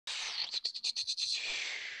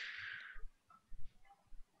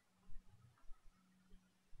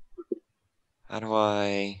How do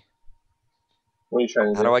I... What are you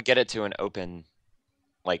trying to How do? do I get it to an open,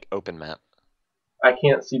 like, open map? I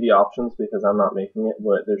can't see the options because I'm not making it,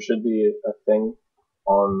 but there should be a thing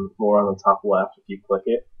more on the top left if you click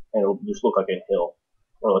it, and it'll just look like a hill,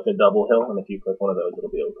 or like a double hill, and if you click one of those, it'll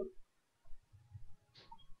be open.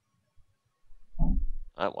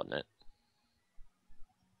 That wasn't it.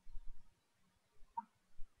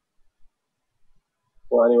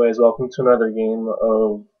 Well, anyways, welcome to another game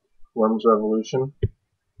of WormsRevolution.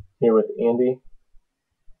 Here with Andy,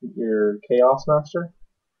 your Chaosmaster.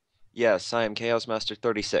 Yes, I am Chaosmaster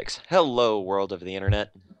 36. Hello, world of the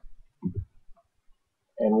internet.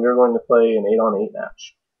 And we are going to play an 8-on-8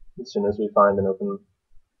 match as soon as we find an open,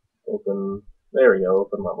 there we go,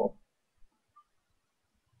 open level.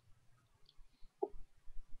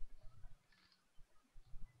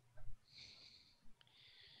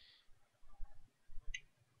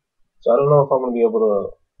 So I don't know if I'm going to be able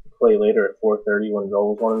to play later at 4:30 when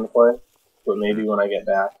Joel's wanting to play, but maybe when I get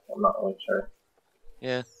back, I'm not really sure.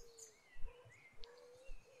 Yeah.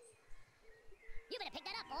 You better pick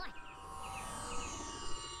that up, boy.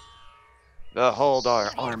 Behold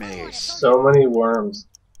our armies. So many worms.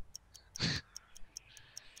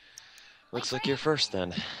 Looks like you're first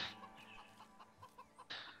then.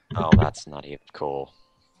 Oh, that's not even cool.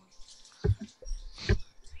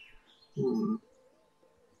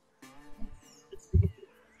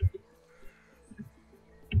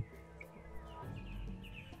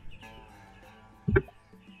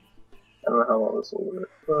 I don't know how well this will work,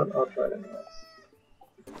 but I'll try it anyways.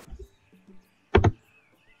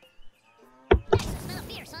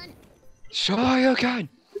 Shoryuken!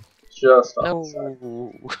 Just No. outside.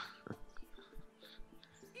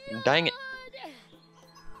 Dang it.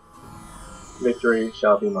 Victory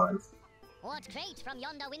shall be mine. What's great from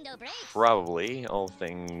yonder window break? Probably, all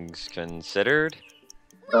things considered.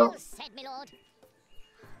 Well said, my lord.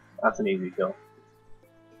 That's an easy kill.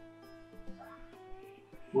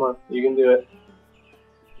 Come on, you can do it.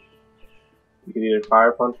 You can either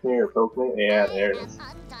fire punch me or poke me. Yeah, there it is.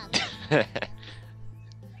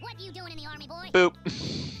 What you doing in the army, boy? Boop.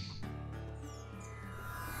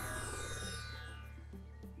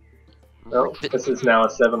 No, this is now a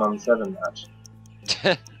 7-on-7 match.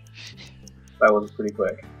 That was pretty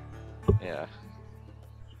quick. Yeah.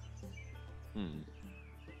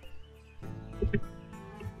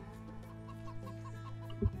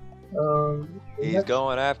 He's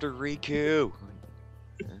going after Riku.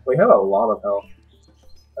 We have a lot of health.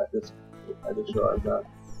 I just realized that.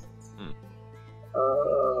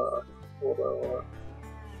 Hold on.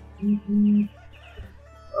 I'm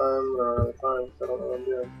fine, so I don't know what I'm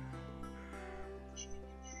doing.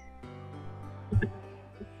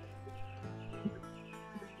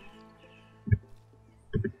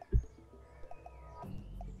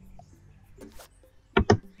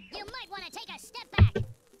 You might want to take a step back.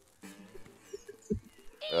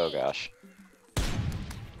 Oh gosh.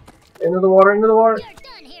 Into the water, into the water! You're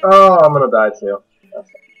done here. Oh, I'm gonna die too.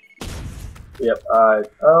 Yep,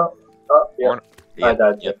 yep. I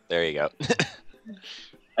died too. Yep, there you go.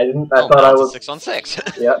 I Oh, thought now I it's a was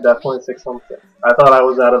 6-on-6. Yeah, definitely 6-on-6. I thought I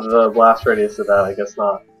was out of the blast radius of that, I guess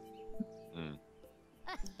not.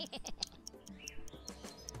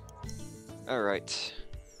 Alright.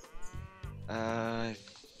 I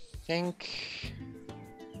think...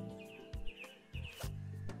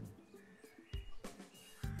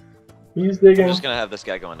 He's digging. I'm just gonna have this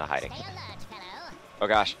guy go into hiding. Stay alert, fellow. Oh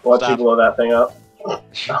gosh, Watch you stop. blow that thing up.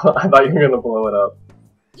 I thought you were gonna blow it up.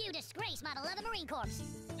 You disgrace my beloved Marine Corps.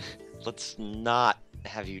 Let's not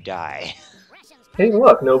have you die. Rations Hey,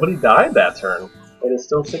 look, nobody died that turn. It is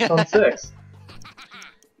still 6-on-6.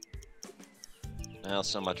 Well,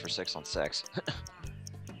 so much for 6-on-6.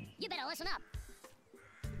 You better listen up.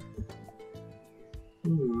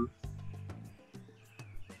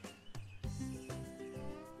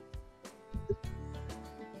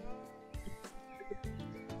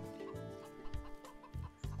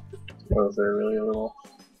 Oh, is there really a little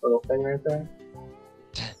thing right there?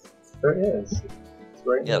 There is. It's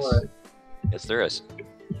right in Yes. the line. Yes, there is.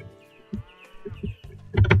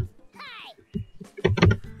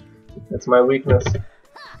 It's my weakness.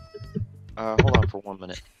 Hold on for 1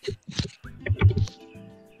 minute.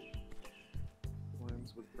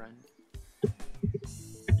 Worms with friend.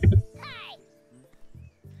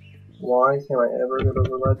 Why can't I ever get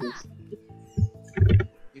over ledges?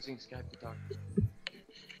 Using Skype to talk.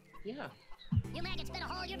 Yeah. You maggots better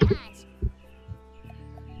hold your behinds.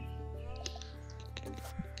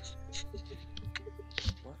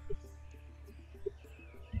 What?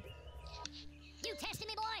 You testing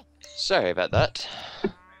me, boy? Sorry about that.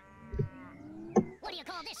 What do you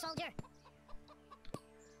call this, soldier?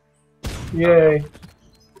 Yay!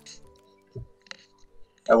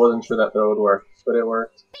 I wasn't sure that throw would work, but it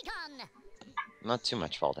worked. Beacon! Not too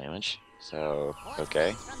much fall damage. So, Force okay.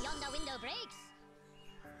 winds from yonder window breaks.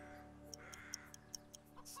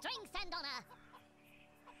 Strength and honor.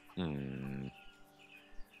 Hmm.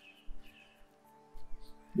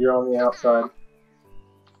 You're on the outside.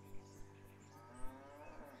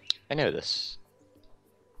 I know this.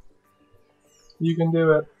 You can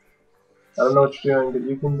do it. I don't know what you're doing, but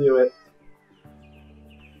you can do it.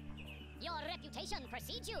 Your reputation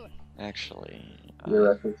precedes you. Actually, Your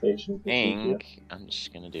reputation precedes you. I'm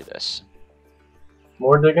just gonna do this.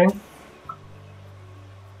 More digging?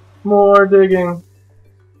 More digging!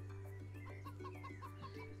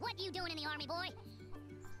 What you doing in the army, boy?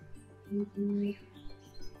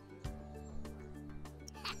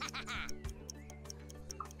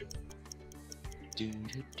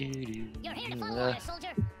 You're here to follow orders,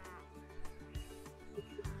 soldier.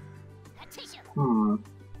 A tissue.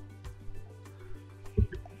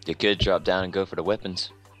 You could drop down and go for the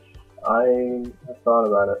weapons. I have thought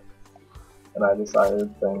about it, and I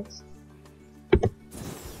decided things.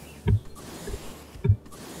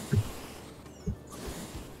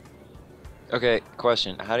 Okay,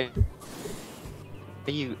 question. How do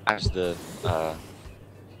you use the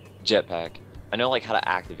jetpack? I know like how to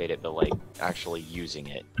activate it, but like actually using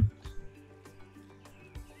it.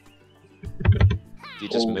 Do you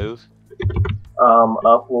just Oh. move?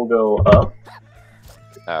 Up will go up,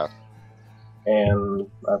 Oh. and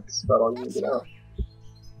that's about all you need to know.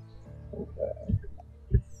 Okay.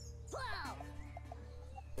 Whoa.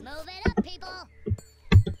 Move it up, people.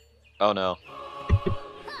 Oh no.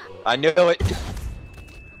 I knew it!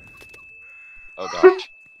 Oh gosh.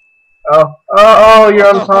 Oh, you're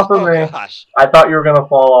on top of Oh me. gosh. I thought you were gonna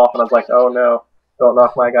fall off, and I was like, oh no, don't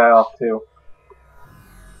knock my guy off too.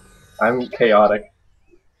 I'm chaotic.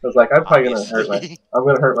 I was like, I'm probably gonna hurt Obviously. I'm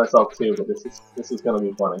gonna hurt myself too, but this is gonna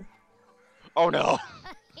be funny. Oh no.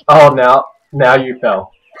 Oh, now you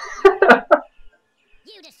fell.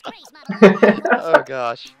 You disgrace my beloved. Oh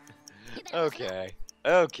gosh. You better listen up. Okay.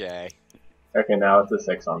 Okay. Okay, now it's a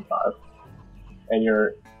 6-on-5, and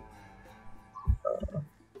you're.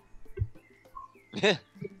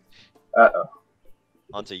 Uh-oh.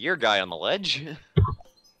 Onto your guy on the ledge.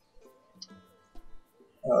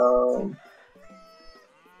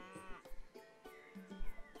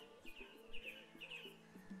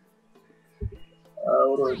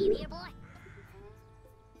 What do I Are you do? here, boy?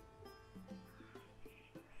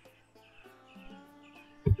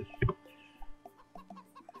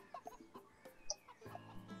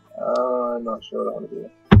 I'm not sure what I want to do.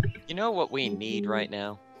 You know what we need right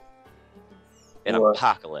now? An What?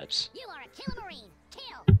 apocalypse. You are a killer marine.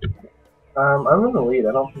 Kill. I'm in the lead.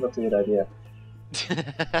 I don't think that's a good idea.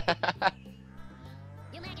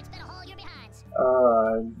 You maggots better haul your behinds.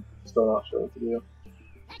 I'm still not sure what to do.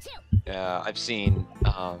 That's you. Yeah, I've seen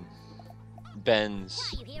Ben's.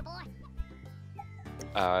 Why are you here, boy?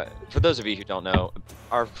 For those of you who don't know,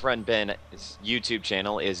 our friend Ben's YouTube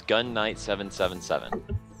channel is Gun Knight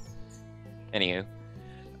 777. Anywho,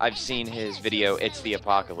 I've seen his video, It's the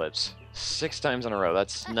Apocalypse, 6 times in a row.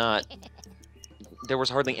 That's not. There was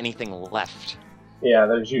hardly anything left. Yeah,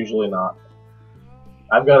 there's usually not.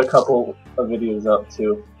 I've got a couple of videos up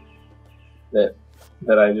too that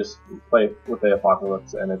I just play with the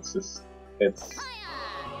apocalypse, and it's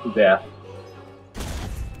Fire! death.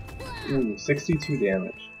 Whoa. Ooh, 62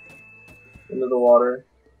 damage. Into the water.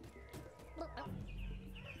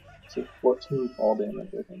 So 14 fall damage,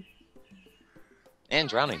 I think. And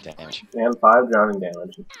drowning damage. And 5 drowning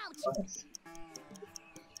damage. Ouch. Nice.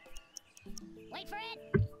 Wait for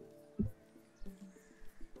it.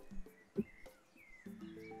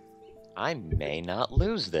 I may not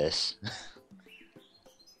lose this.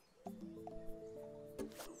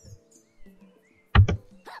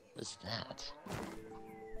 What's that?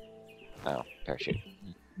 Oh, parachute.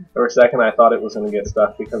 For a second, I thought it was going to get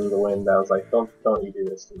stuck because of the wind. I was like, don't you do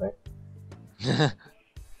this to me.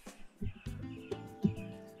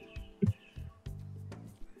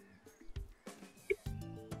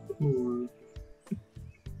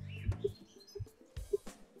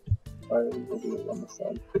 I will do it on the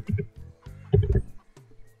side.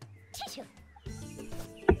 Tissue.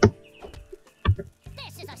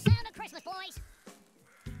 This is a sound of Christmas, boys.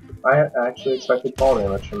 I actually expected fall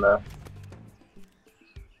damage from that.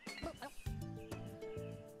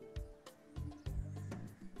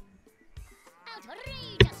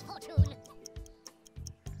 Outrageous fortune.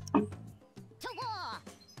 To war.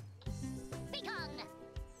 Beacon.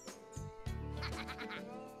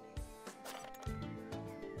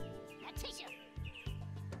 A tissue.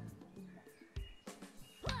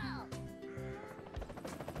 Whoa.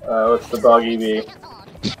 Oh, it's the doggy bee.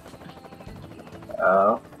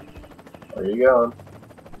 Oh, where are you going?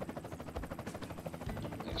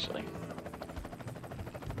 Actually.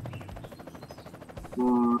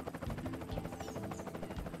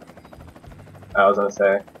 I was gonna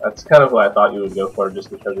say, that's kind of what I thought you would go for, just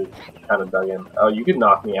because you kind of dug in. Oh, you could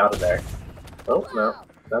knock me out of there. Oh, no.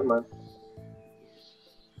 Never mind.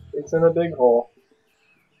 It's in a big hole.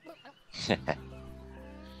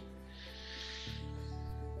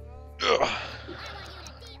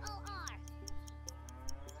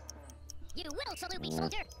 You will salute me,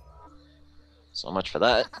 soldier. So much for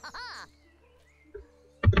that.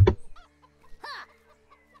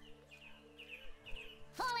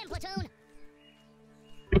 Fall in, platoon.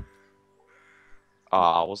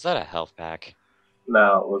 Aw, was that a health pack?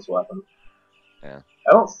 No, it was weapon. Yeah.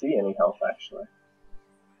 I don't see any health, actually.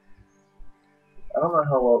 I don't know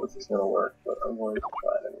how well this is gonna work, but I'm going to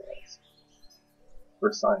try it anyways.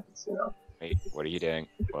 For science, you know. Wait, what are you doing?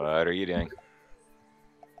 What are you doing?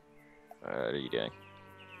 What are you doing?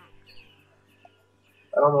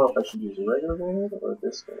 I don't know if I should use a regular grenade or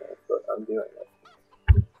this grenade, but I'm doing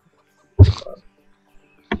it.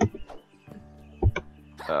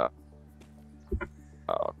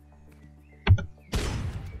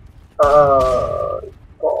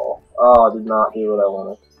 Ball. Oh, I did not do what I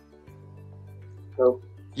wanted. Nope.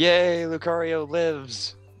 Yay, Lucario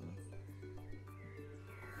lives!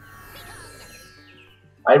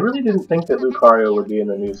 I really didn't think that Lucario would be in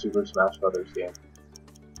the new Super Smash Bros. Game.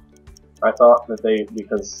 I thought that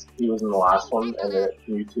because he was in the last one, and that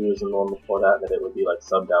Mewtwo was in the one before that, that it would be like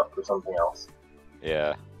subbed out for something else.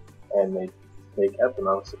 Yeah. And they kept him.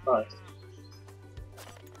 I was surprised.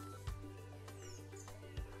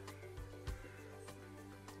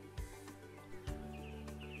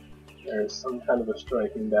 There's some kind of a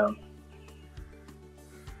striking down.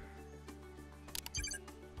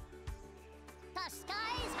 The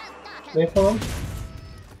skies have darkened. Napalm?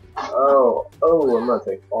 Oh, I'm gonna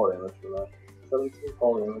take fall damage from that. 17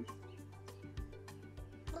 fall damage.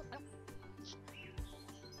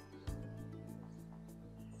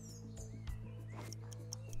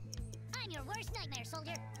 I'm your worst nightmare,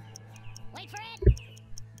 soldier. Wait for it.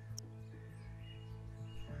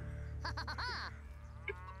 Ha ha ha ha.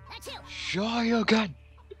 That's you. Shoryuken!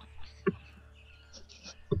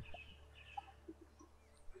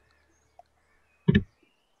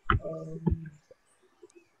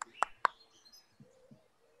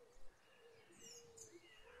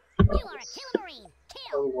 You are a killer marine.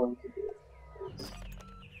 Kill. I'm going to do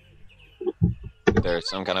it. There's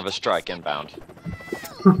some kind of a strike inbound.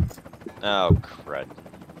 Oh, crud.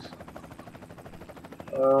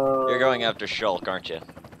 You're going after Shulk, aren't you?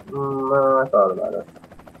 No, I thought about it.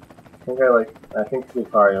 I think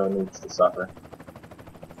Lucario needs to suffer.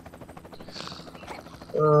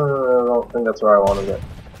 I don't think that's where I wanted it.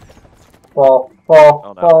 Fall.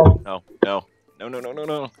 Oh, no. Fall. No.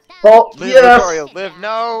 No. Fall. Live, Yes! Lucario, live,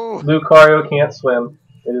 no! Lucario can't swim.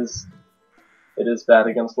 It is bad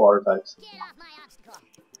against water types. Get off my obstacle.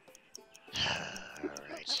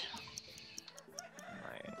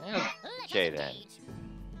 Alright. Okay then.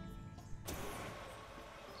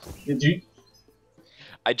 Did you?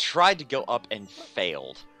 I tried to go up and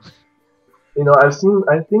failed. You know, I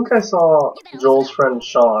think I saw Joel's friend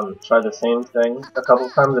Sean try the same thing a couple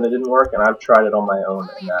times and it didn't work, and I've tried it on my own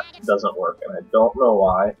and that doesn't work, and I don't know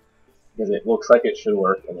why, because it looks like it should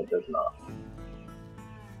work and it does not.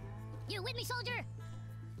 You with me, soldier?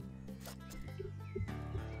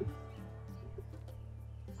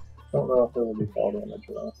 Don't know if there will be fall damage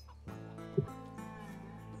or not.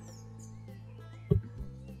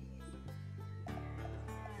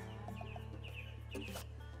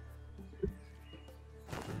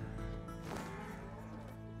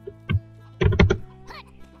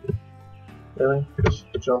 Really? Just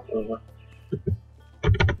jump over.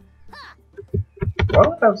 Why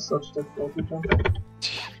do I have such difficulty jumping?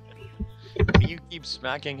 You keep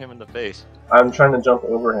smacking him in the face. I'm trying to jump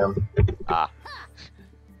over him. Ah.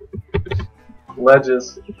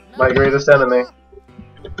 Ledges. My greatest enemy.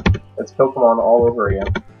 It's Pokemon all over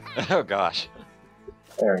again. Oh gosh.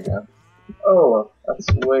 There we go. Oh, that's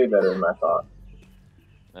way better than I thought.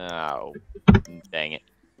 Oh. Dang it.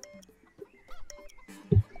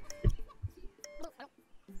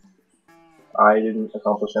 I didn't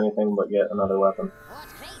accomplish anything but get another weapon.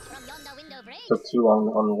 What's great from yonder window bridge? Took too long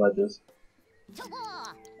on the ledges. To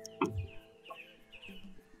war.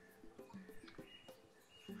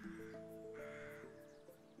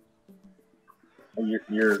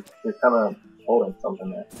 You're kind of holding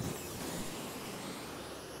something there.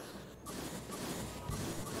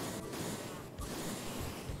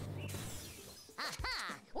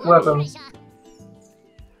 Aha! Weapons.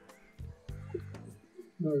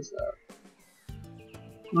 Who is that?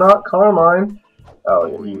 Not Carmine.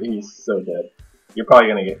 Oh, he's so dead. You're probably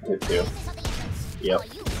gonna get hit too. Yep.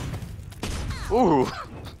 Ooh,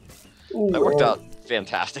 Ooh, that worked out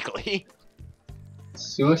fantastically.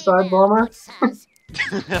 Suicide bomber?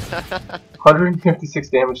 156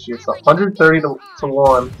 damage to yourself. 130 to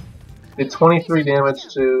 1. Did 23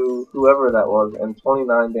 damage to whoever that was, and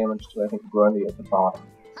 29 damage to, I think, Grundy at the bottom.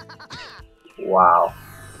 Wow.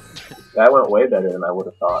 That went way better than I would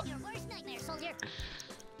have thought.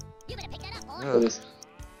 It is.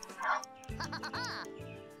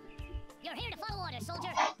 You're here to follow orders,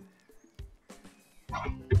 soldier.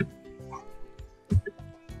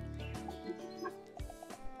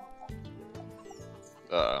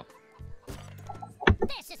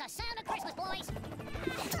 This is the sound of Christmas, boys.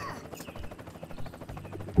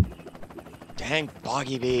 Dang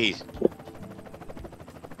boggy bees.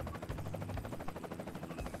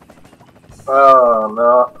 Oh,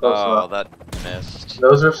 no. Close enough. That missed.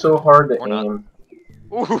 Those are so hard to Or aim.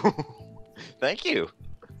 not. Ooh, thank you.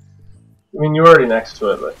 I mean, you're already next to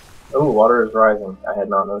it, but... Oh, water is rising. I had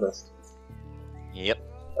not noticed. Yep.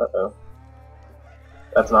 Uh-oh.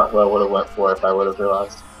 That's not who I would have went for if I would have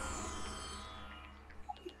realized.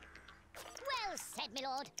 Well said, my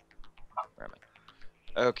lord. Where am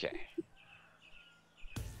I? Okay.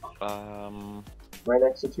 Right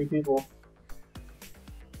next to two people.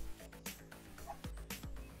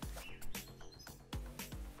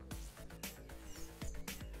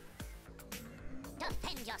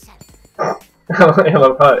 Defend yourself. I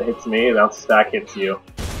love how it hits me, now stack hits you.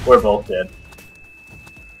 We're both dead.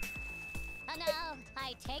 And now,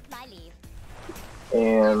 I take my leave.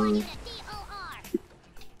 And DOR.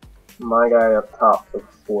 my guy up top took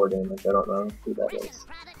 4 damage. I don't know who that is,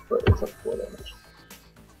 but it took 4 damage.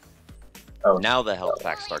 Oh, now the health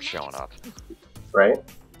pack starts showing up. right?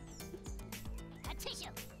 A tissue.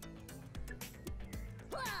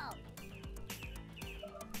 Whoa.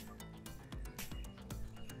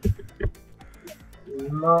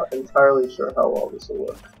 Not entirely sure how well this will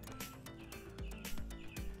work.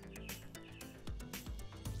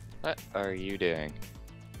 What are you doing?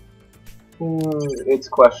 It's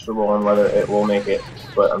questionable on whether it will make it,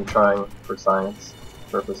 but I'm trying for science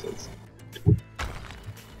purposes.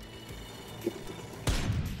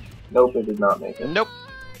 Nope, it did not make it. Nope.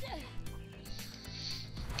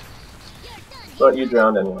 But you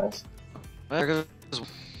drowned anyways. There goes.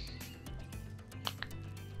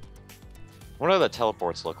 What do the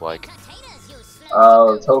teleports look like?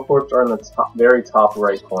 The teleports are in the top, very top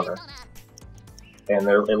right corner. And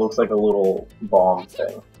it looks like a little bomb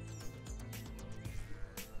thing.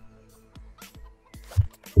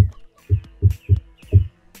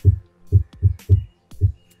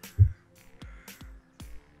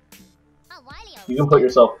 You can put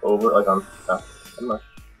yourself over, like on, never mind.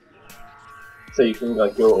 So you can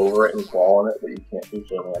like go over it and fall on it, but you can't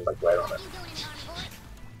usually land like right on it.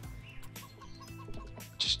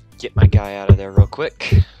 Just get my guy out of there real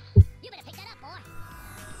quick.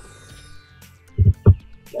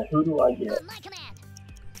 Now who do I get?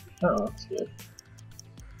 Oh, that's good.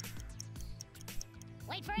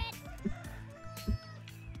 Wait for it.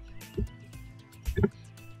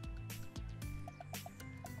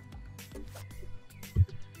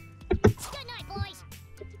 Good night, boys.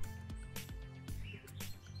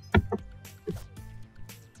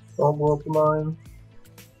 Don't blow up the mine.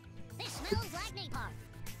 This smells like napalm.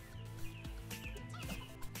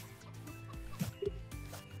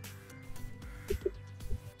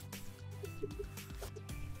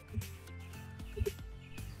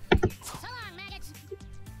 So long, maggots.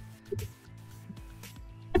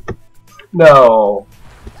 No.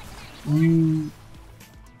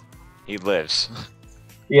 He lives.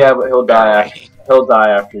 Yeah, but he'll die. He'll die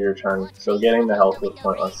after your turn. So getting the health was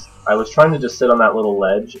pointless. I was trying to just sit on that little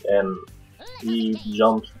ledge, and he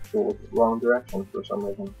jumped the wrong direction for some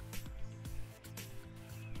reason.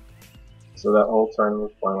 So that whole turn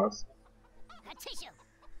was pointless. A tissue.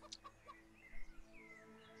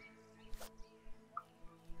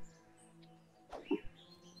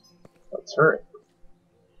 Let's hurry.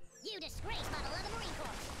 You disgrace Model of the Marine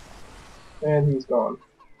Corps. And he's gone.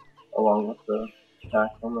 Along with the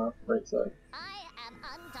attack on the right side. I am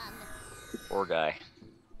undone. Poor guy.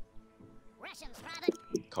 Rations, Private.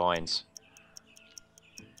 Coins.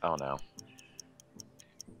 Oh no.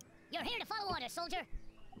 You're here to follow orders, soldier.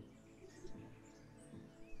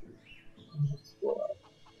 Scroll out.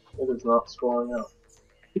 It is not scrolling out.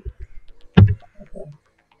 Okay.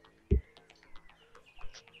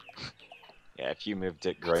 Yeah, if you moved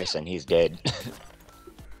Dick Grayson, he's dead.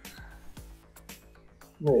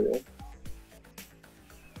 Maybe.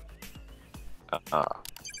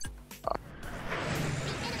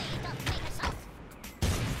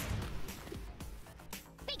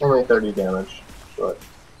 Only 30 damage, but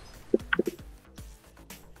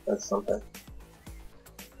that's something.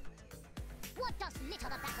 What does litter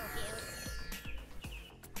the battlefield?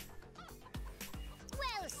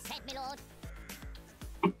 Well said, my lord.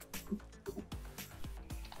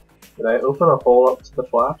 Did I open a hole up to the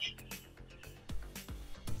flash?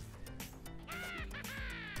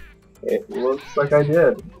 It looks like I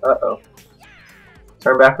did. Uh-oh.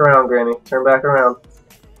 Turn back around, Granny. Turn back around.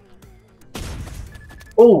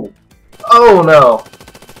 Oh! Oh no!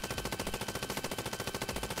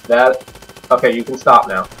 That... Okay, you can stop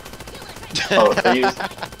now. Oh, are you...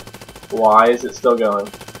 Why is it still going?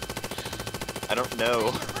 I don't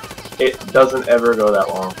know. It doesn't ever go that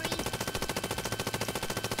long.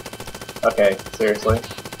 Okay, seriously?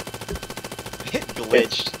 It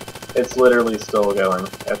glitched. It's literally still going.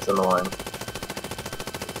 That's annoying.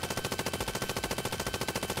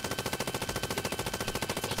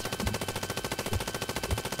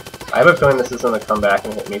 I have a feeling this is going to come back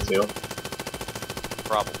and hit me too.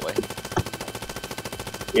 Probably.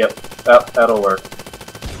 Yep, that'll work.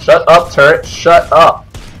 Shut up, turret! Shut up!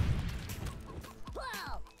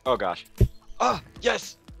 Whoa. Oh gosh. Ah,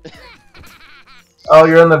 yes! Oh,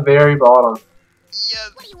 you're in the very bottom.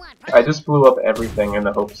 Yes! What do you want, I just blew up everything in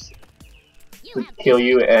the hopes You to have kill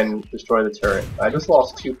you and destroy the turret. I just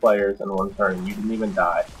lost 2 players in 1 turn. You didn't even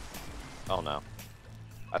die. Oh no.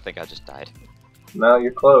 I think I just died. No,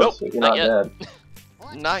 you're close. Nope, You're not not yet. dead.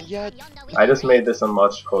 Not yet. I just made this a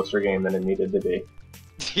much closer game than it needed to be.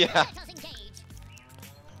 Yeah.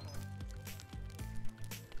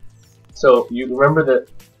 So you remember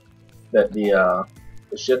that the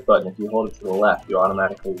shift button, if you hold it to the left, you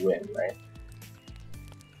automatically win, right?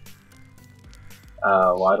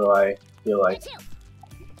 Why do I feel like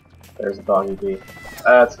there's a doggy bee?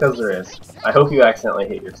 It's because there is. I hope you accidentally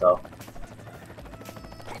hit yourself.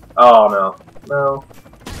 Oh no. No.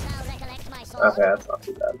 Okay, that's not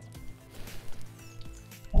too bad.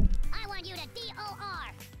 I want you to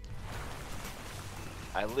D-O-R.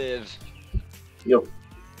 I live.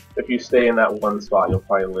 If you stay in that one spot, you'll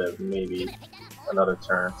probably live maybe another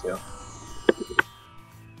turn or 2.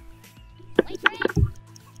 Wait for it.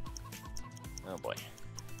 Oh boy.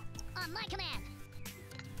 On my command.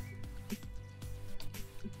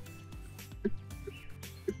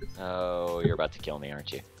 Oh, you're about to kill me,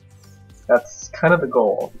 aren't you? That's kind of the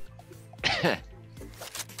goal. I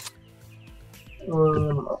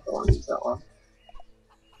don't know if I want to use that one.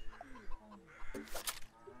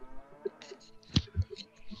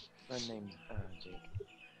 My name's Jake.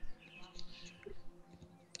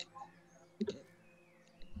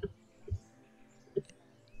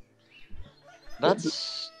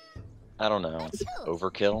 That's... I don't know.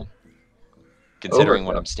 Overkill? Considering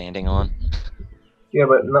what Overkill. I'm standing on. Yeah,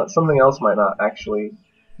 but something else might not actually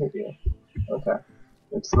hit you. Okay.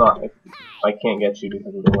 It's not. I can't get you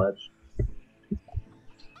because of the ledge.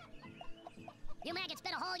 You maggots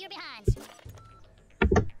better haul your behinds.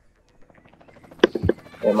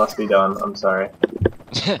 It must be done. I'm sorry.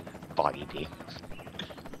 Body D.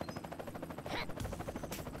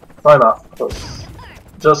 Probably not close.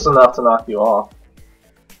 Just enough to knock you off.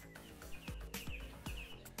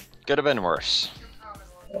 Could have been worse.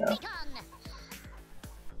 Yeah.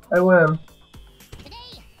 I win.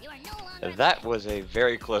 Today, you are no longer That was a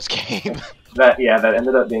very close game. That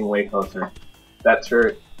ended up being way closer. That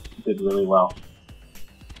turret did really well.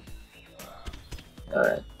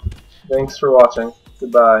 Alright. Thanks for watching.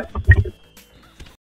 Goodbye.